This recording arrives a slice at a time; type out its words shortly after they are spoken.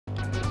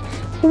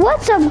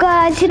What's up,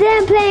 guys? Today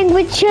I'm playing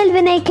with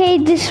Shelvin, aka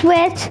The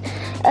Sweat.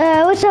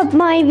 What's up,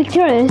 my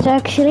Victorians,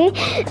 actually.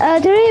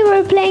 Today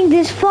we're playing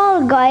this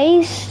Fall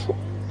Guys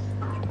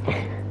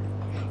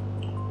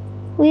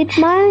with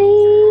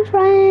my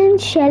friend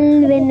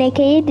Shelvin,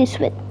 aka The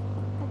Sweat.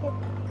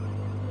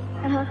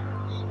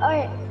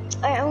 Alright,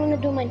 I'm gonna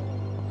do mine.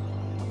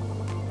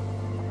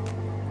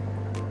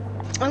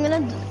 I'm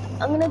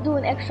gonna do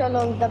an extra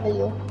long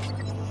W.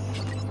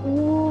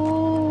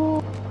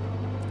 Ooh.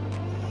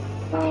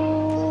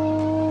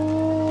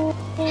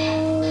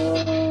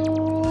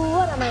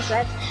 What am I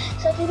said?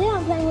 So today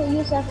I'm playing with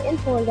Yousef in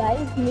Fall Guys,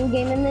 new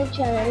game in the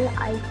channel,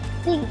 I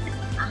think.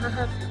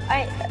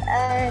 Alright,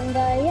 and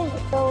yeah,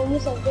 so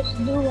Yousef, just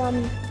do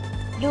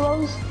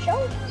duos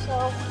show,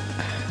 so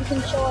you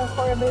can show a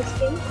horrible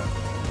skin.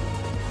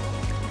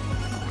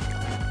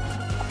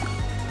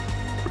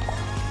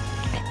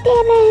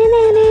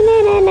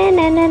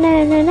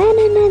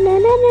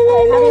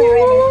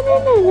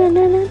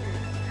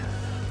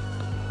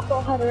 Go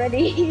ahead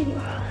already.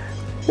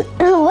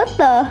 What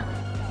the?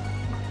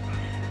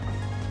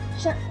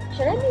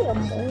 Should I be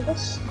Among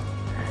Us?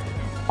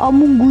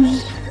 Among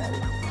Us.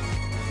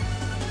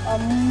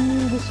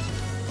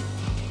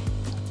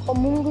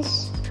 Among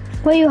Us.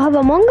 Wait, you have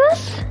Among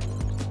Us?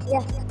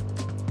 Yeah.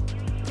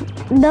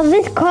 Does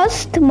it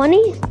cost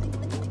money?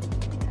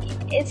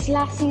 It's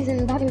last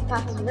season battle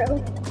pass,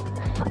 bro.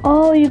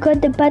 Oh, you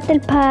got the battle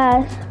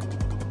pass.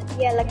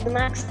 Yeah, like the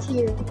max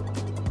tier.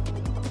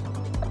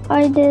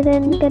 I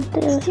didn't get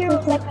This tier the...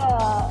 was like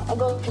a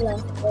gold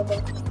level.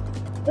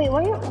 Wait,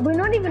 we're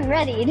not even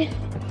ready.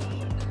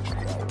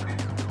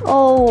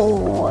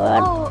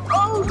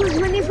 Oh, because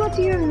when you go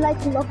to your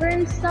like locker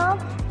and stuff,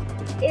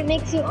 it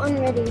makes you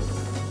unready.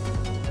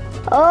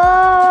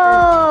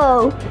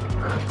 oh,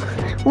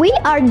 we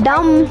are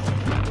dumb.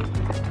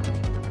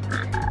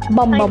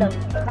 Bum Kind bum. of.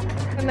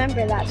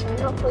 Remember that, so we're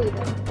not fully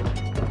done.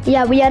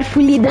 Yeah, we are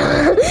fully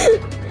dumb.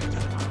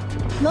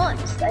 Not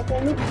like I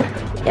mean,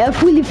 Yeah,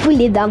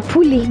 fully dumb.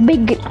 Fully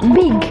big.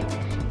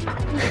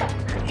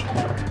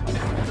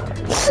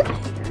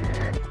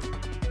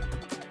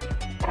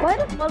 why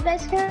do Fall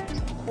Guys have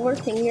 4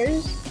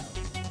 fingers,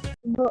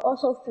 but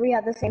also 3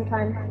 at the same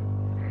time?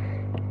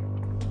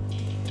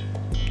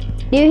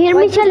 Do you hear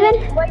me,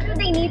 Shelvin? Why do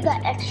they need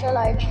that extra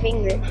large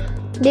finger?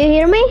 Do you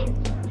hear me?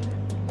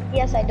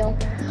 Yes, I don't.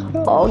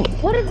 Bro, Oh.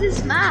 what is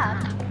this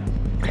map?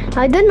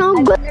 I don't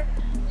know. Bro, But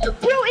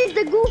it's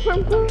the goo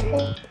from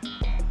Chrome.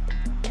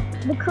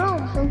 The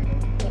Chrome from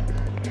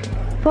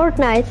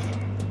Fortnite.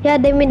 Yeah,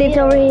 they made it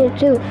over here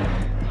too.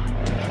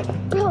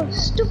 Bro,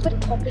 stupid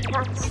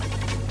copycats.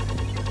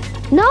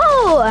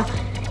 No,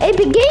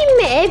 Epic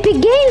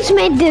Games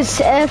made this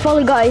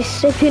Fall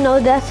Guys. If you know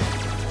that.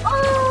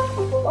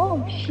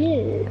 Oh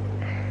shit.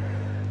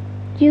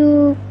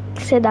 You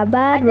said a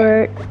bad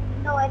word.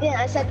 No, I didn't.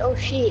 I said oh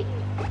shit.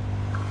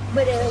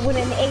 But with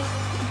an H.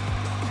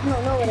 No,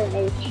 not with an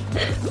H.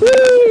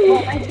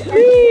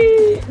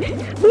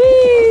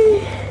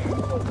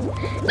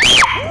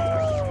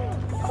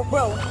 Oh,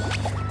 bro.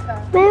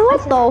 Man,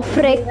 what the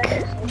frick?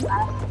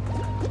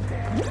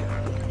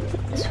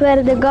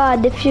 Swear to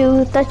God, if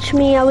you touch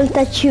me, I will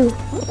touch you.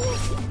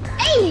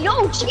 Hey,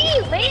 yo,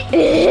 chill, man.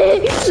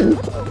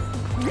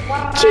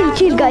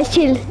 Chill, guys,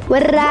 chill.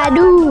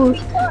 Warrado.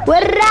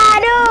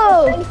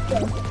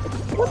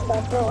 What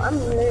the bro? I'm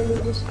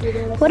literally just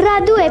feeling like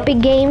Warrado, Epic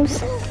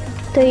Games.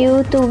 To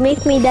you to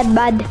make me that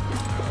bad.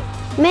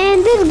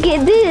 Man,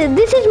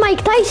 this is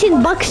Mike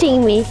Tyson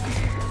boxing me.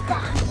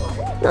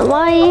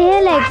 My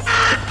legs.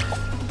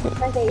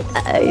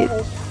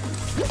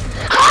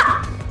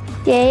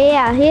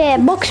 Yeah.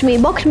 Box me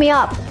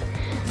up.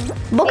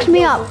 Box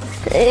me up.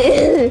 How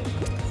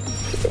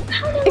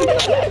did I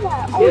do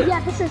that? Oh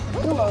yeah, this is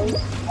duos.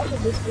 I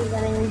should just be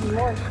running even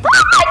more.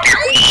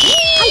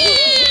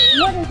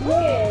 What is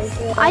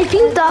this? I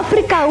flew to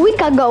Africa a week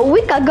ago.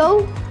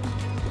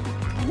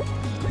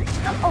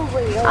 Oh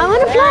wait, I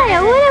wanna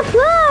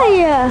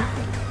fly.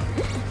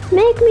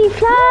 Make me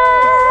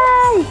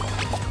fly.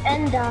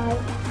 And die.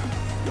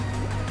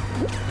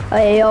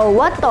 Hey yo,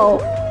 what the?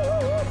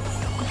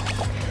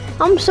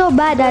 I'm so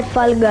bad at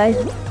Fall Guys.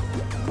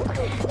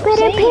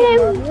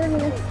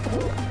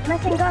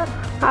 Messing up.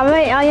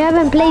 I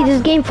haven't played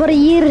this game for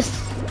years.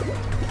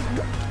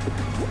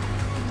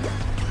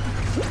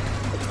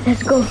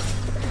 Let's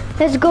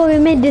go, we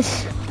made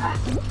this.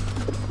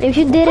 If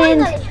you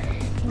didn't...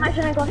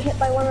 Imagine I got hit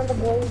by one of the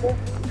boys there.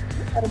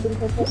 That would be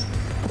purpose.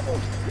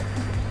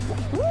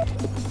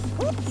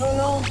 Oh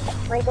no,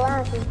 my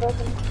glass is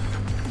broken.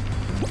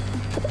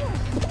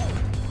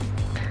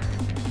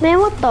 Man,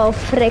 what the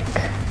frick?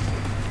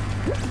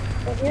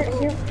 So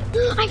here.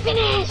 I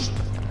finished!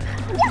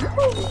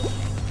 Yahoo!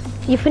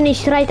 You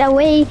finished right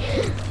away.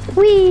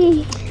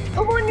 Wee!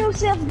 Come on,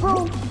 Yousef,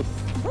 bro!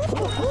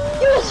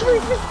 Yes,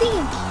 we're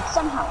 15!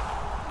 Somehow.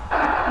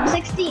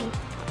 16.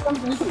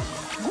 Somehow.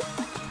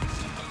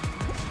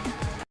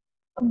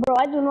 Bro,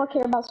 I do not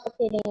care about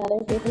spectating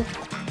other people.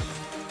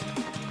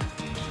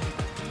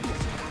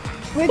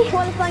 We're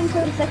qualifying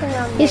for the second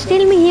round. You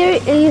still hear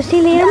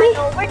me?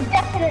 No, we're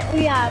definitely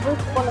Yeah, we're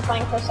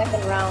qualifying for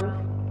second round.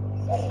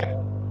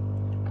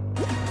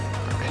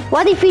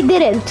 What if we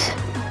didn't?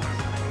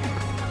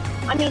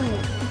 I mean,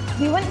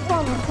 we went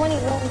from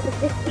 21 to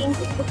 15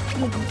 to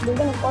 16. We're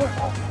gonna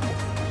qualify.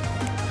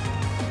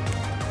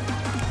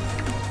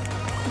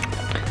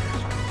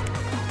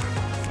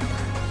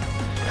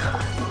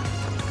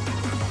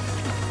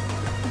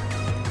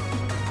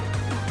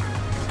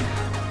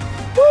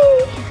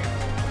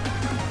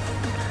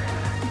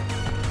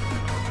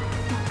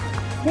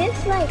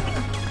 This like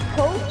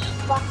coach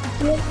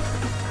basketball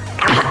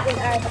in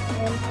Arabic.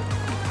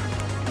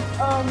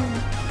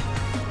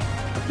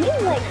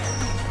 He's like,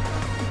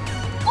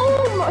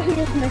 oh my, he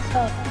just messed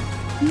up.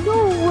 No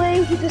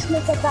way, he just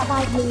messed up that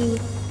badly.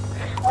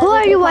 Who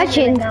are you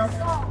watching?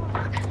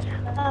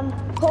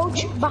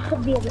 Coach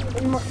basketball,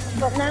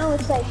 but now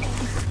it's like,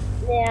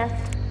 yeah,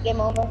 game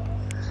over.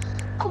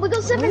 Oh, we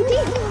got 17.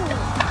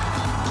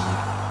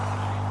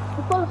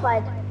 We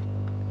qualified.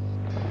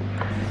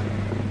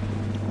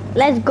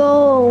 Let's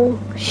go.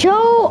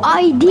 Show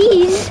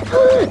IDs.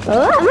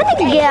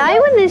 I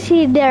wanna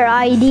see their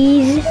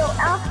IDs. So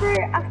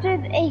after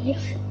the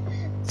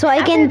so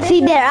I can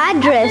see their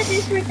address. After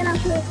this, we're gonna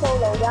play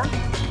solo, yeah?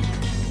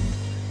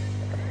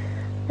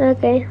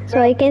 Okay,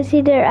 so I can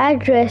see their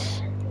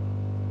address.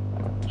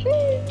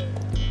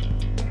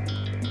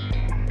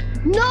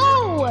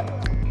 No!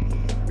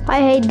 I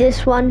hate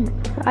this one.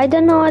 I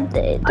don't know what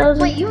it does.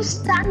 Wait, you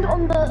stand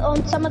on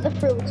some of the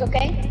fruits,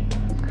 okay?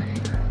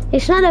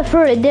 It's not a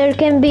fruit. There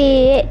can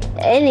be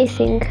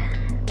anything.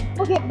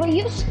 Okay, but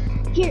here.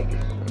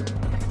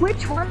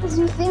 Which ones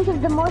you think is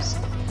the most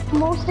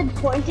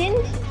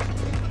important?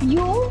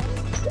 You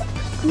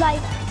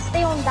like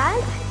stay on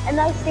that,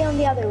 and I stay on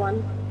the other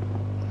one.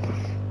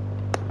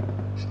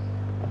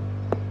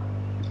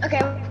 Okay.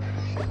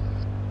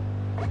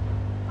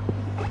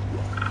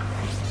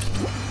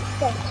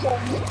 Okay, so.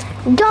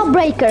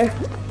 Jawbreaker.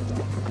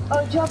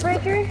 Oh,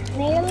 jawbreaker,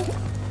 nail.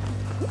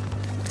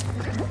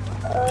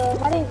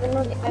 I don't even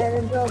know the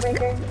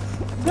jawbreaker.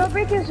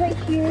 Jawbreaker's right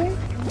here.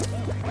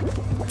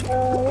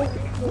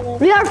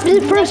 We are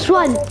the first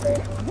one.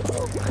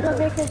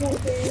 Jawbreaker's right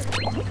here.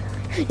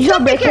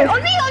 Jawbreaker.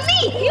 On me!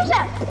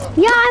 Yousef!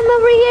 Yeah, I'm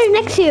over here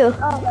next to you.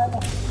 Oh,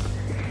 okay.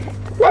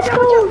 Let's go.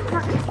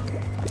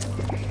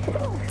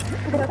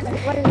 Okay,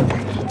 what is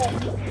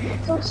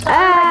it? So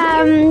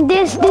star.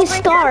 This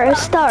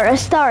star.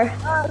 Star,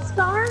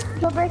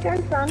 jawbreaker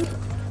in front.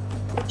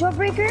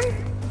 Jawbreaker.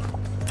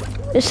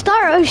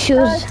 Star or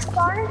shoes?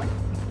 Star.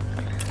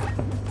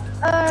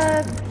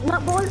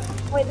 Not ball.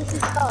 Wait, this is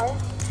star.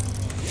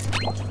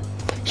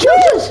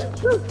 Shoes!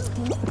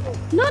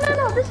 No,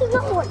 this is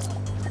not ball.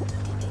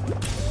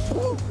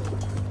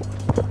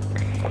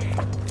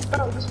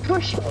 Oh, just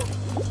push.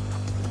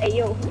 Hey,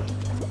 yo.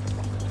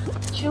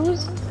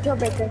 Choose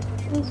jawbreaker.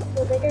 Choose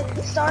jawbreaker.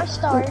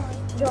 Star,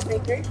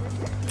 jawbreaker.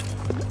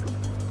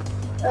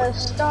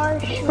 Star,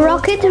 shoes.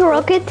 Rocket.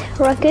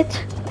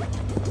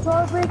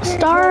 Jawbreaker.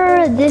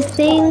 Star, this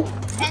thing.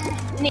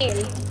 And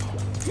nail.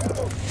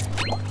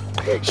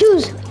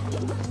 Shoes.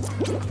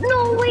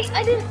 No, wait,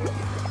 I didn't.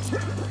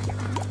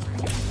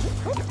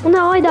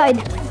 No, I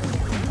died.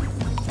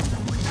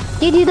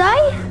 Did you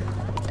die?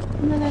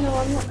 No,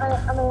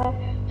 I'm alive.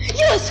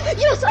 Yes,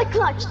 I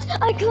clutched.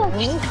 I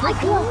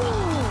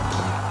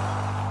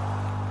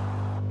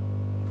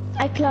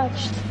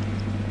clutched.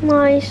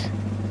 Nice.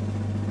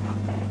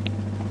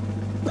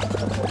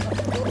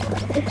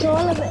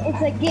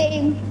 It's a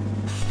game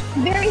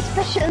very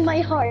special in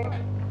my heart.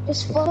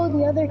 Just follow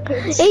the other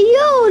kids. Hey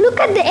yo, look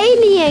at the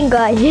alien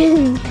guy.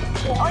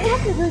 Yeah, all you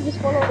have to do is just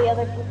follow the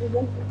other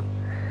kids.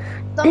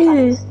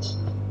 Sometimes.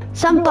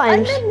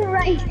 Sometimes. I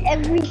memorize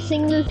every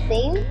single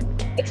thing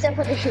except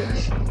for the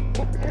shoes.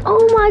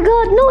 Oh my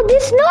god, no,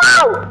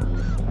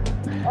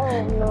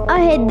 Oh no.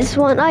 I hate this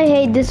one.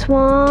 Wait, is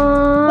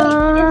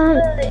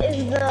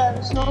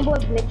the snowball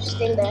glitch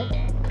still there?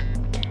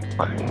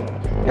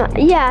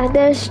 Yeah,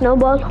 there's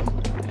snowball.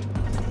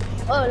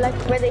 Oh, like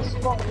where they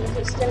spawn, is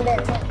it still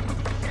there?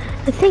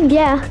 I think,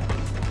 yeah.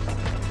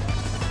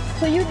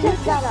 So you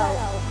test that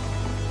out.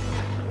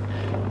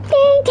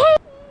 Ding, ding.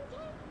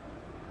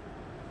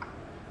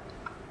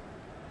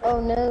 Oh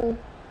no.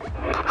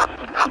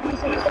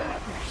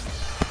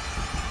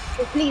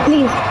 So please,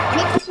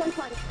 make this one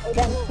fun. Oh,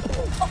 damn.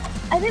 Oh,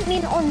 I didn't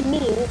mean on me.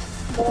 I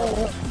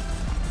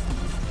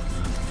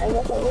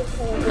guess I was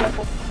going to do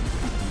it.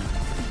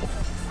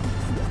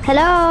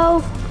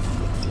 Hello?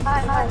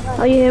 Hi.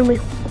 Oh, you hear me?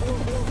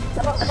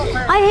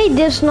 I hate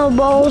these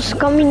snowballs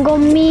coming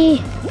on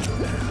me.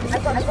 I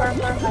got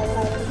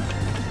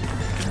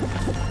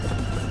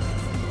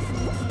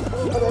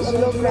there's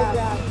no grab.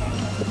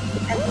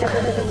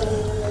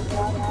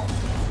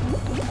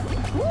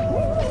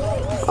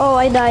 Oh,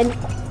 I died.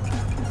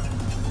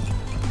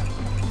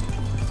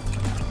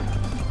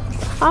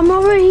 I'm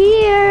over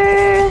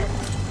here.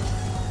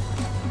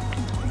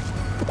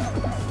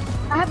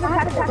 I have the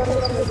packet that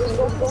just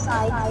go to the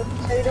side,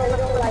 so you don't have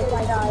to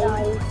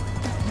die.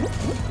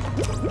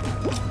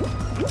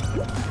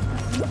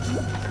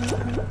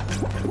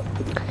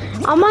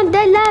 I'm on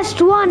the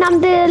last one.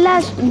 I'm the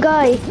last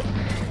guy.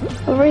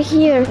 Over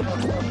here.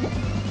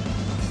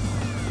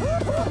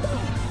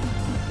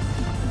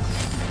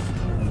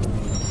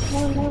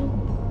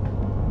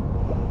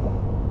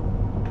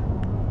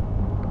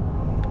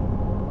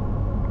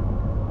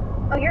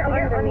 Oh,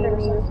 you're under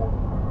me.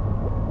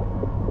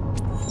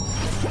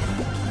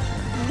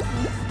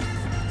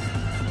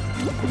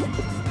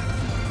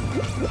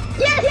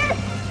 Yes! Yes!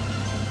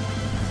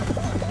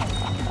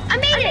 I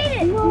made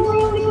it! No,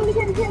 we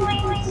can do it.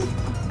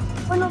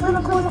 We're not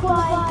gonna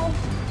qualify.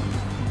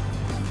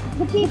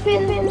 The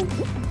keeping.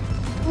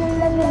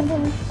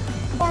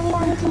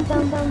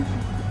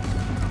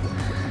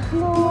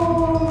 No.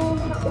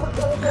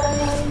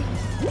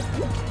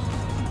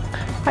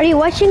 Are you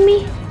watching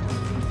me?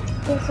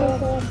 Yes,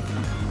 yes.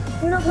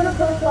 We're not gonna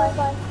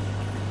qualify.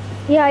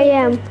 Yeah, I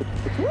am.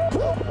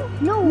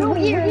 No,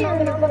 we're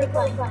not gonna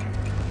qualify.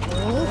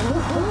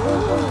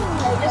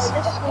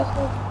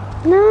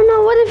 No,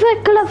 what if I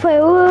qualify?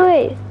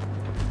 Wait.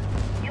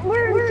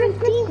 We're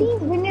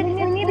 15. We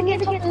need to get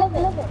top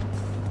 11.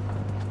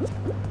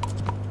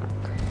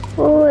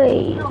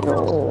 Wait,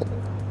 no.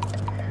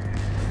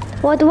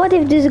 What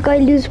if this guy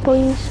lose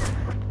points?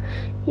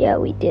 Yeah,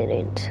 we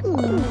didn't.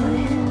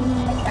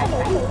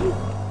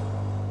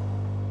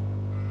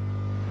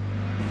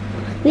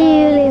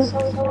 Leave.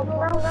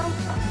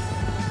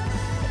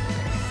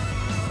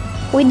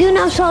 We do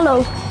now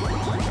solo.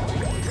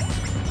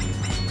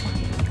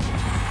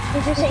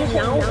 Did you say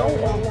no?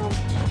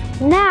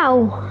 Now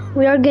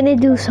we are gonna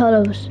do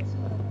solos.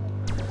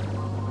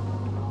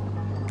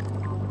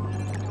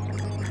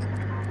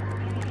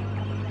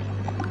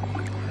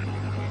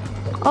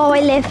 Oh,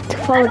 I left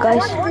Fall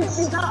Guys.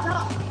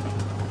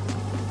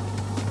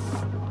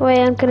 Wait,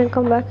 I'm gonna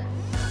come back.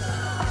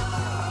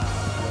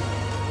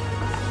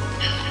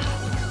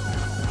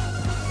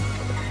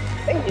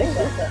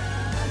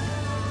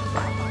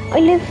 I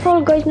left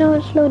Fall Guys, now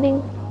it's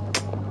loading.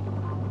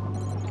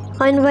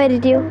 I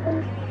invited you.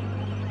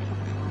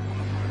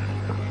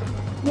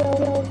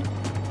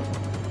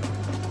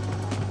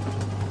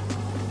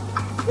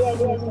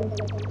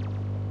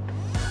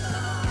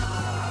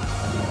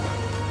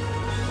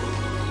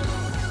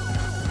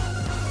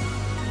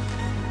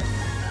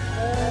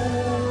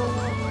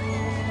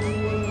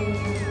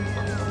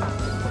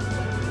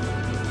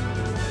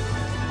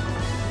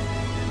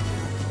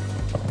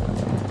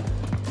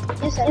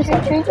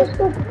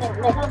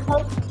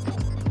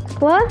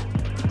 What?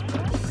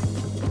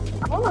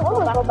 I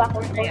wanna go back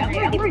one day. I'm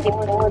already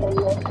bored of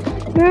this.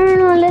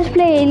 No, let's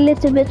play a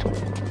little bit.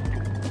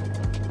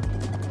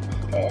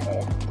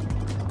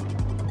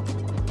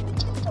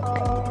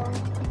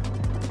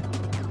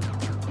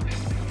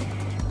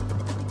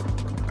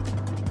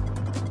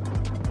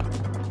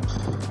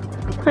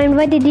 I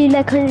invited you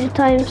like 100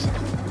 times.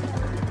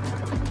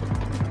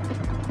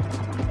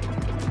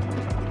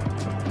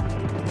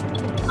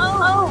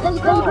 Let's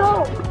go.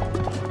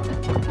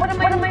 What am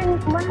I?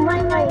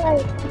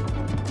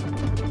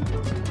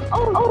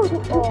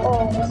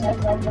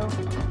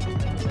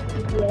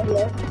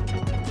 Yes.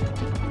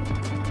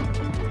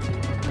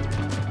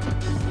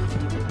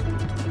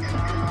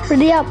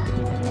 Ready up.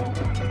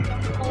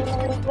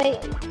 Wait.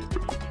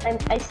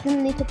 I still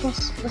need to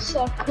press the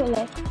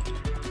circle.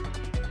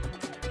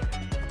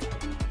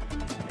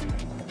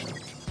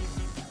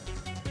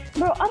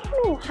 Bro, I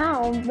don't know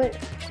how, but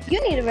you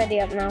need to ready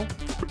up now.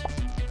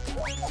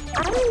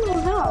 I don't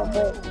know how,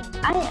 but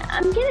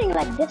I'm getting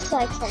like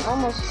dislikes on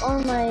almost all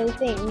my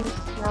things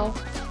now.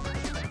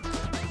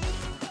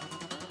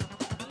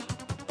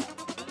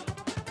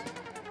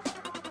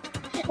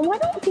 And why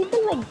don't people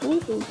like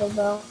these people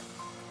though?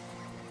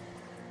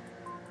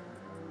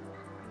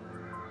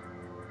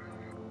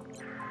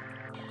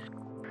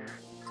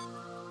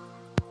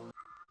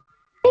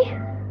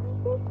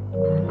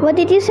 What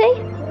did you say?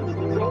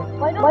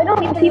 Why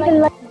don't people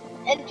like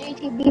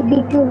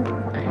LGBTQ?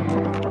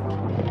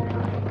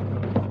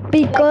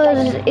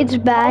 Because it's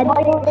bad.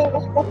 Why don't they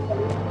respect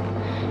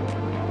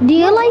them? Do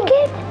you like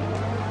it?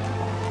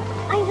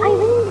 I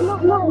really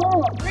don't know.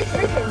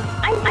 Listen,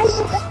 I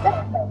respect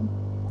them.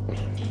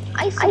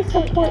 I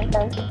support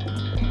them.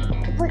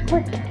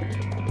 But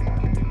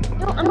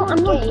no,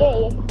 I'm not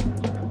gay.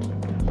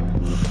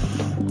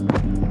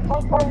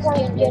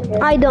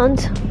 I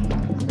don't.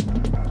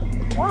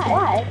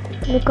 Why?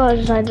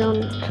 Because I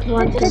don't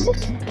want to.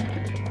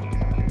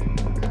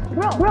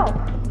 Bro,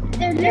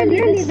 they're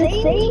literally the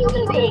same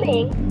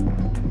thing.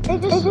 They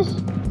just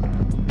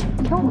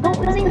don't the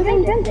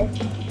same gender.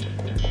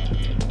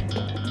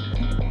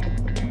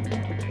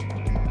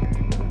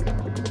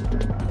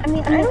 I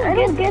mean, I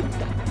don't get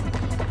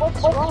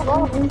what's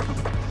wrong.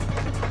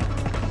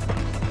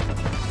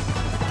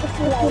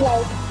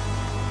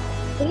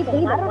 If you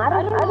like, I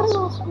don't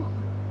know.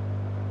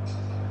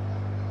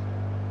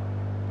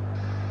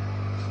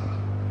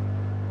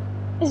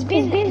 It's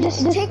been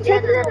just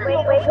taken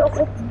away of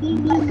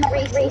being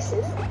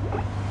racist.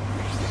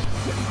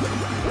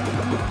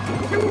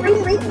 I'm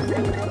racist.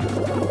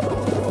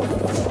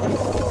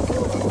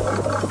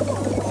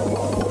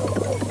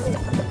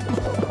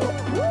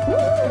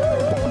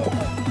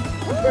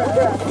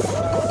 Bruh.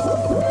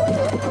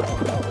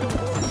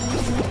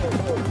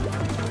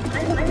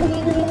 I'm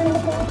leaving in the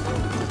hole.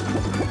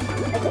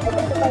 I guess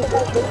if I go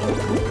this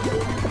way.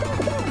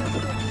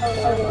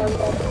 Oh no.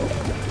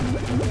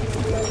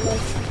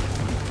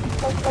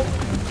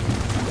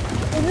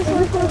 Is this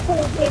one for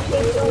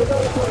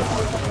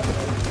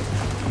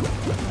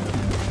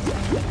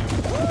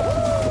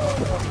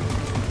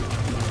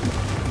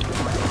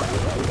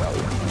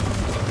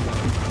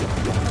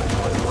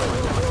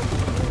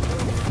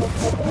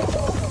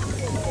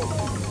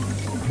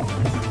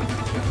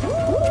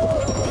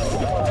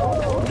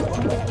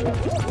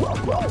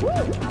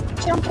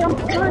Jump, come on.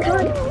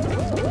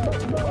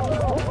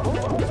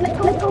 Let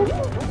go.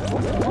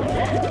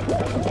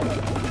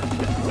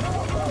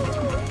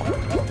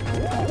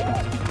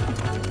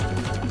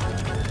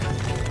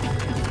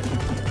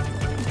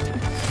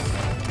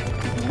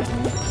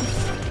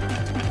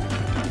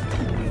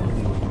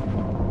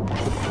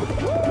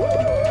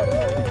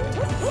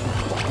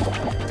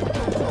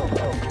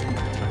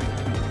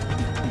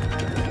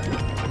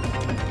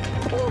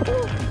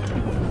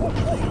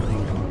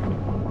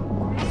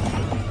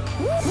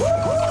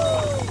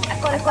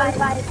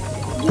 Five.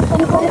 You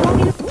got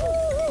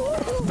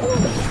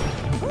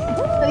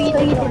So you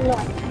did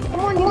not.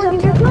 Come on,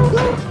 you're close.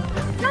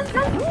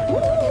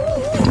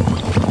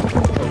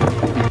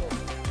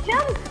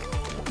 Jump.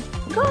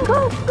 Go.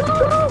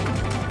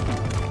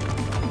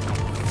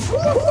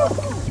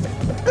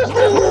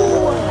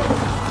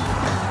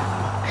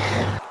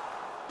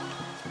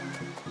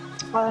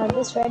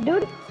 This red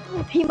dude,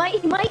 he might.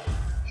 He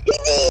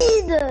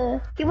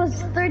did! He was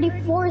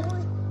 34th.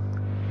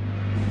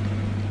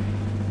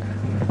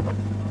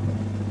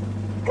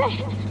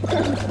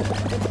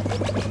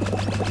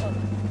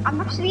 I'm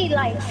actually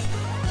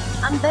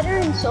I'm better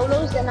in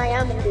solos than I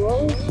am in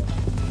duos.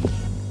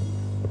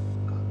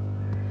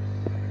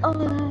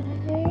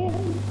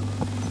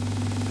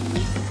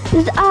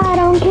 Cause I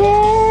don't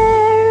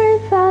care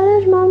if I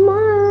lose my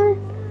mind.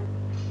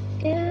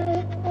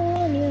 Get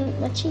on you,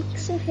 my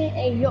cheeks and hair.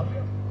 Hey, yo.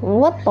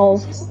 What the?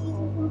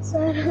 Let's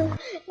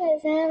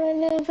have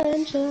an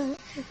adventure.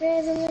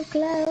 Raising the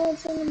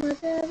clouds on my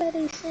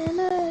gravity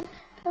center.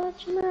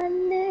 Touch my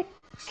neck.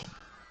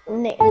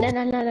 No.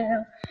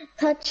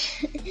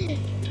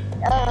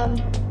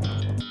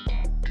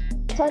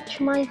 Touch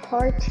my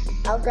heart.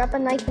 I'll grab a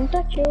knife and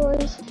touch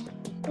yours.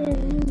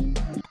 And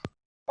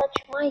touch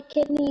my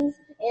kidneys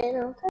and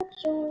I'll touch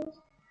yours.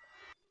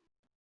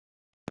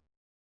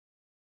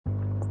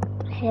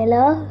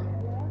 Hello?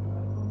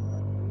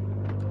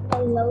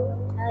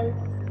 Hi.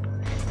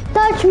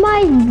 Touch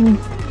my...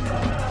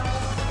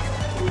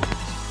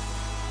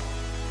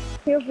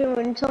 You're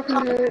doing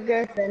talking to your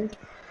girlfriend.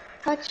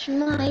 Touch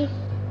my...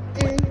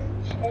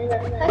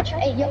 touch...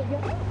 Hey, yo.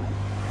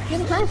 You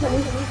can climb for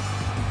me.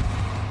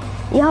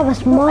 You have a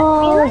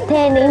small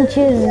 10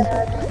 inches.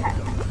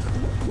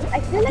 I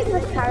feel like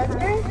this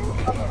character...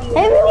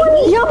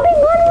 Everyone's jumping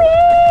on me!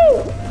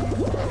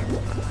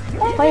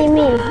 What do you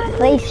mean?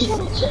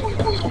 Racist.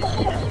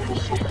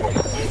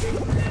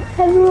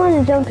 Everyone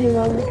is jumping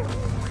on me.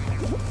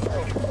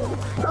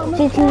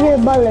 Since you're a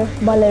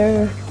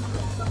baller.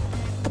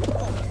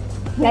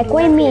 Like,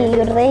 why me?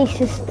 You're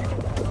racist.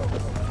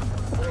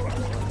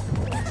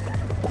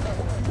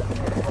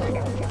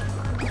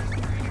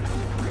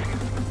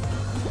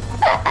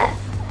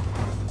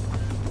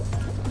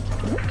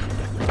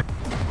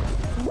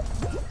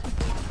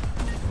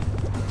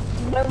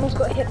 I almost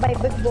got hit by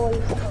big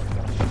balls.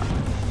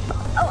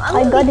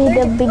 I got hit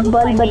a big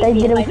ball, but I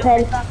didn't fall.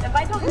 If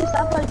I don't mess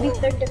up, I'll be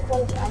third to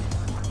qualify.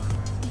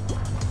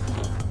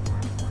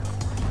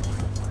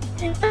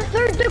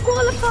 Third to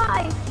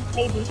qualify!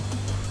 Maybe.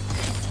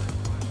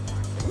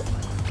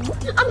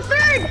 I'm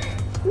third!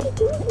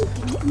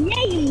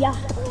 Yay!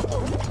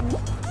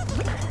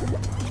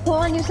 Come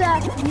on,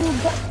 Yousef. You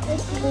got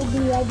this,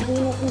 baby. I do.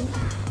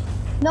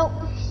 Nope.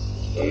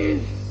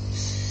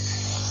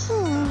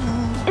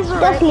 It's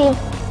alright. Just leave.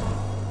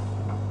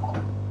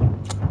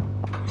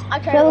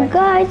 So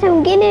guys,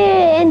 I'm gonna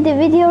end the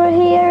video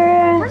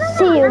here.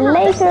 See you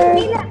later.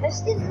 There's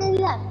still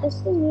left.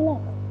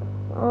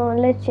 Oh,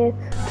 let's check.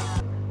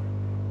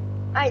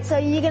 Alright, so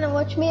you're gonna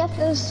watch me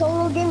after the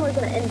solo game, we're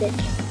gonna end it.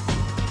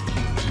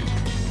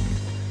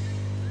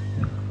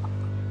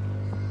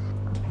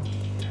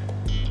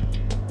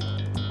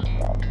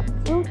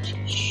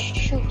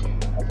 Shoot.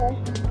 Okay.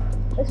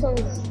 This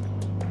one's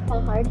kind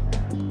of hard.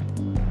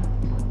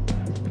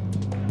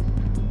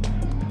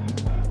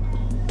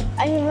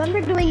 I remember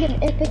doing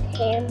an epic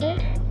hand,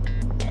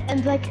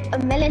 and like a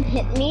melon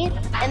hit me,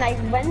 and I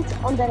went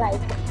on the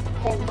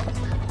thing.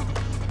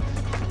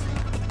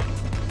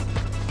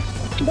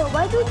 But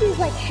why do these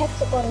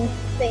hexagon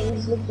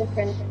things look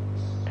different?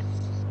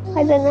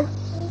 I don't know.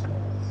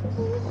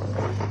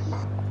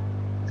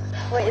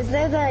 Wait, is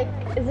there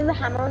the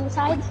hammer on the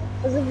sides?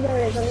 As if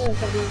there is on the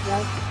other as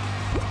well.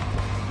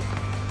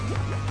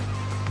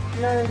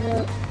 No.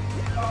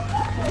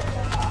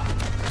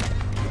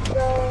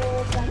 Go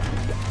back.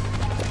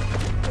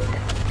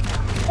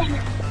 Damn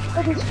it!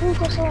 These fruits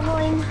are so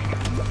annoying.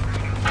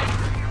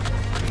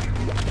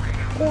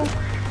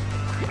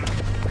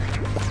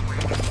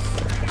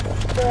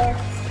 There.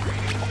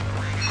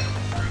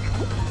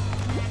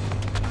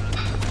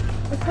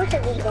 Of course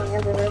I'm just going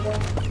everywhere though.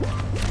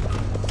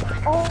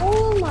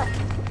 Oh my.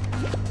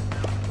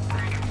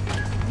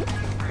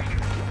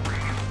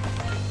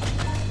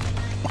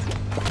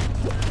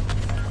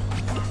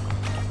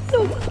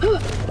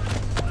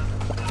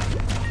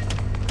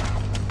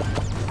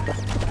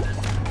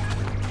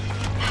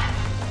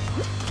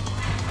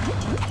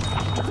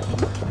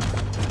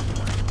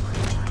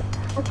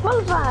 I'm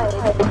qualified!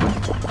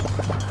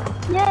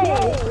 Yay!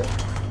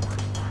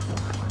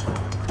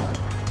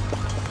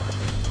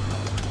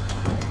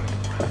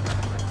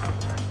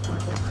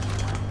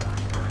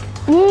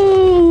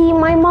 Yay!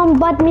 My mom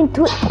bought me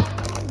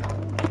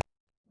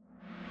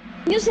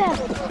Yousef,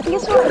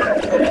 guess what?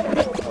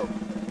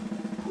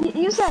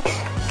 Yousef,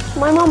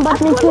 My mom bought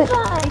me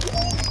qualified!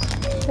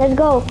 Let's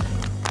go.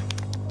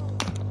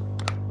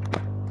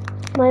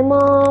 My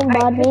mom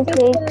bought me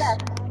Twix.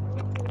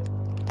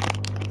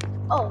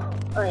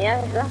 Oh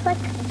yeah, that's like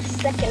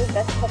second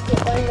best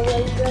Pokemon in the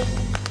world, bro.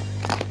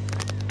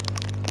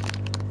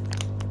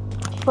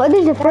 What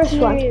is the first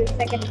one?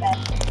 Second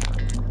best.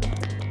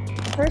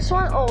 First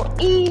one,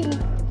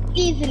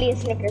 easily a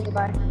Snickers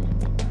bar.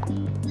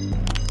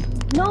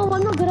 No,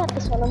 I'm not good at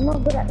this one. I'm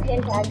not good at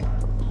pin tag.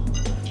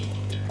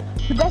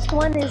 The best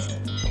one is,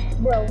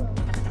 bro.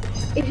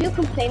 If you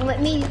complain with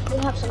me, you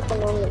have something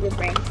wrong with your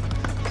brain.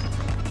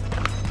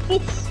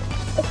 It's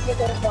a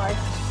Snickers bar.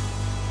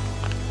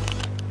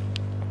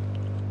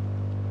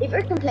 If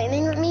you're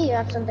complaining with me, you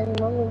have something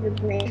wrong with your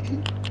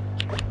brain.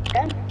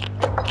 Okay?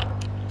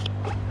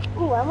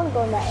 Ooh, I want to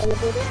go in that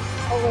elevator.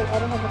 Oh wait, I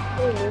don't have a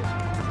clue.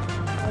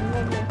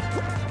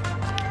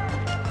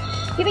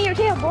 Give me your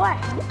tail, boy!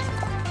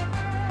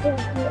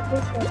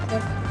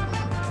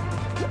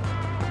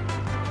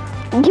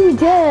 You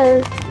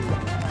did.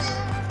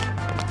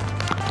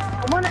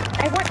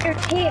 I want your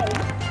tail.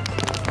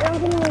 Don't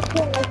give me your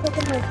tail, I'm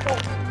taking my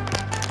foot.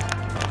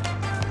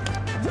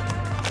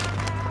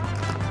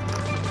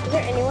 Is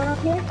there anyone up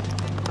here?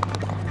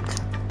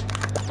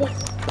 Yes,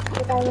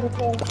 the guy with a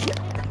tail.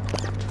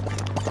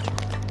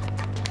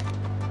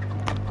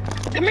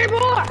 Come here,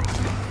 boy!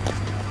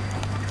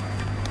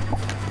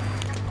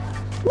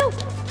 No!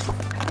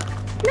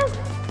 No!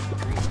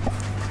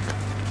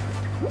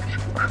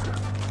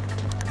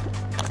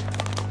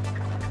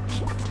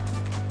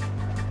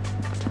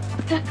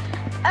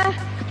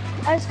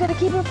 I was gonna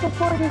keep it for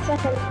 40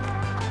 seconds.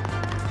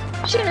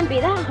 Shouldn't be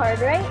that hard,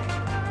 right?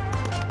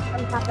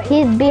 I'm tapping.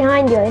 He's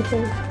behind you, I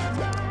think.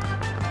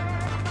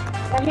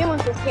 He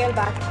wants his tail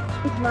back.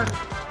 He's mine.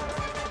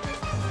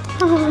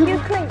 You're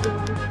crazy,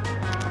 man.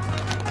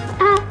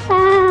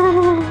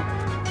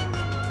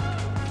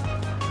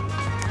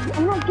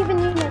 I'm not giving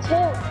you my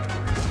tail.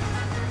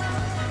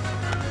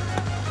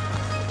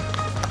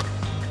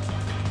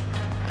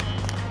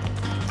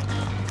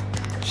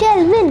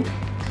 Shelvin!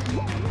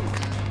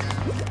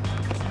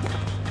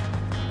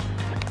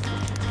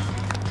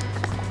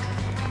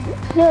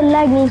 You're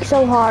lagging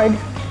so hard.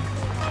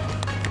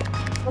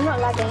 I'm not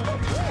lagging.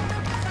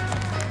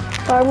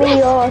 For me,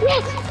 you're...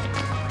 Yes!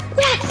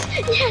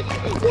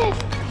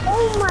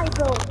 Oh my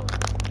god.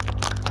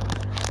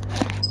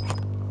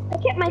 I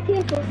kept my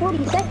tail for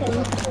 40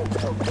 seconds.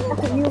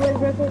 That's a new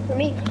world record for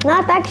me.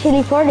 Not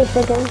actually 40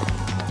 seconds.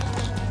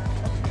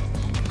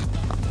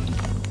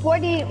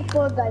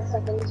 44 guys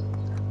seconds.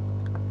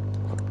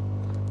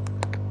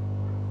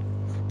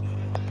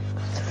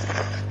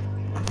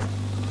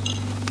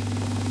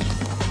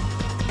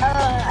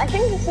 I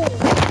think this is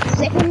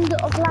second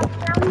of last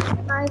round,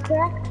 am I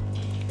correct?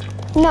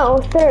 No,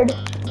 third.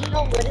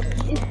 No, but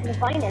it's the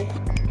final.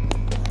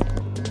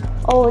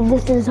 Oh,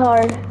 this is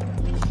hard.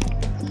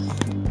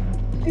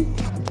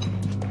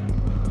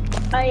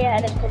 Oh yeah,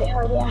 that's pretty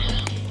hard, yeah.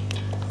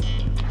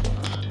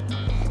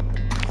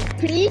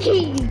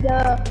 Please,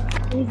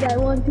 I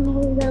want to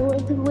win, I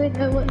want to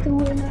win, I want to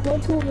win, I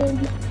want to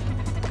win.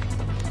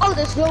 Oh,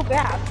 there's no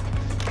grab.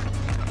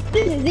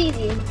 This is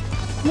easy.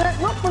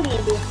 Not fully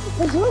easy.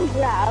 There's no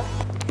grab.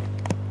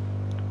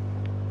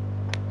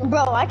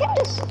 Bro, I can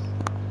just...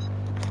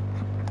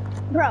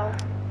 Bro.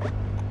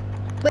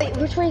 Wait,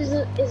 which way is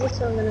this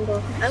one gonna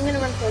go? I'm gonna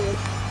run forward.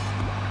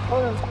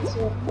 Hold on, let's see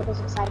what goes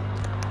inside.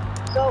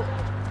 So,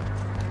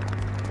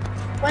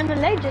 when the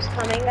ledge is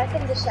coming, I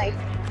can just like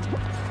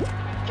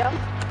jump,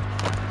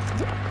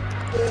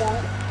 do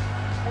that,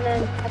 and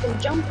then I can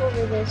jump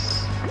over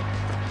this.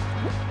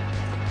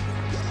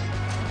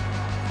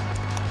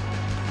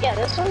 Yeah,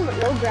 this one with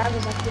no grab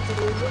is actually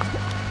pretty easy.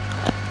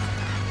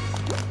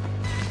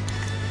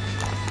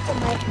 Oh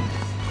my.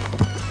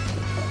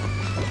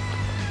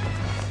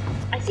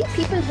 I see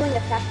people doing a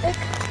tactic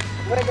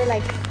where they're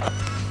like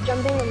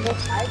jumping on both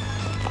sides.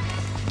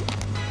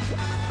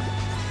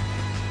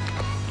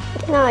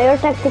 No, your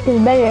tactic is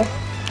better.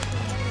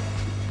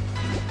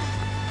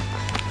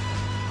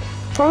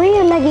 For me,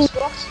 you're lagging.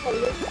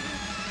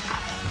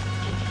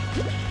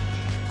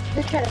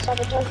 They're trying to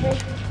sabotage me.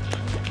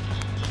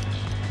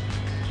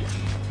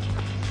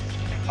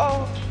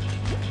 Oh.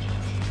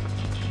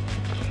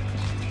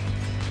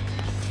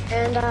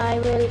 and I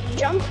will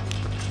jump,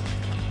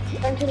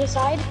 turn to the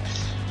side,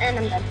 and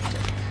I'm done.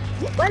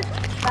 Well,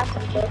 that's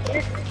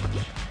unfortunate.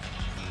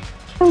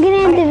 I'm gonna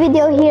end the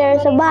video here,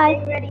 so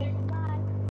bye. Ready.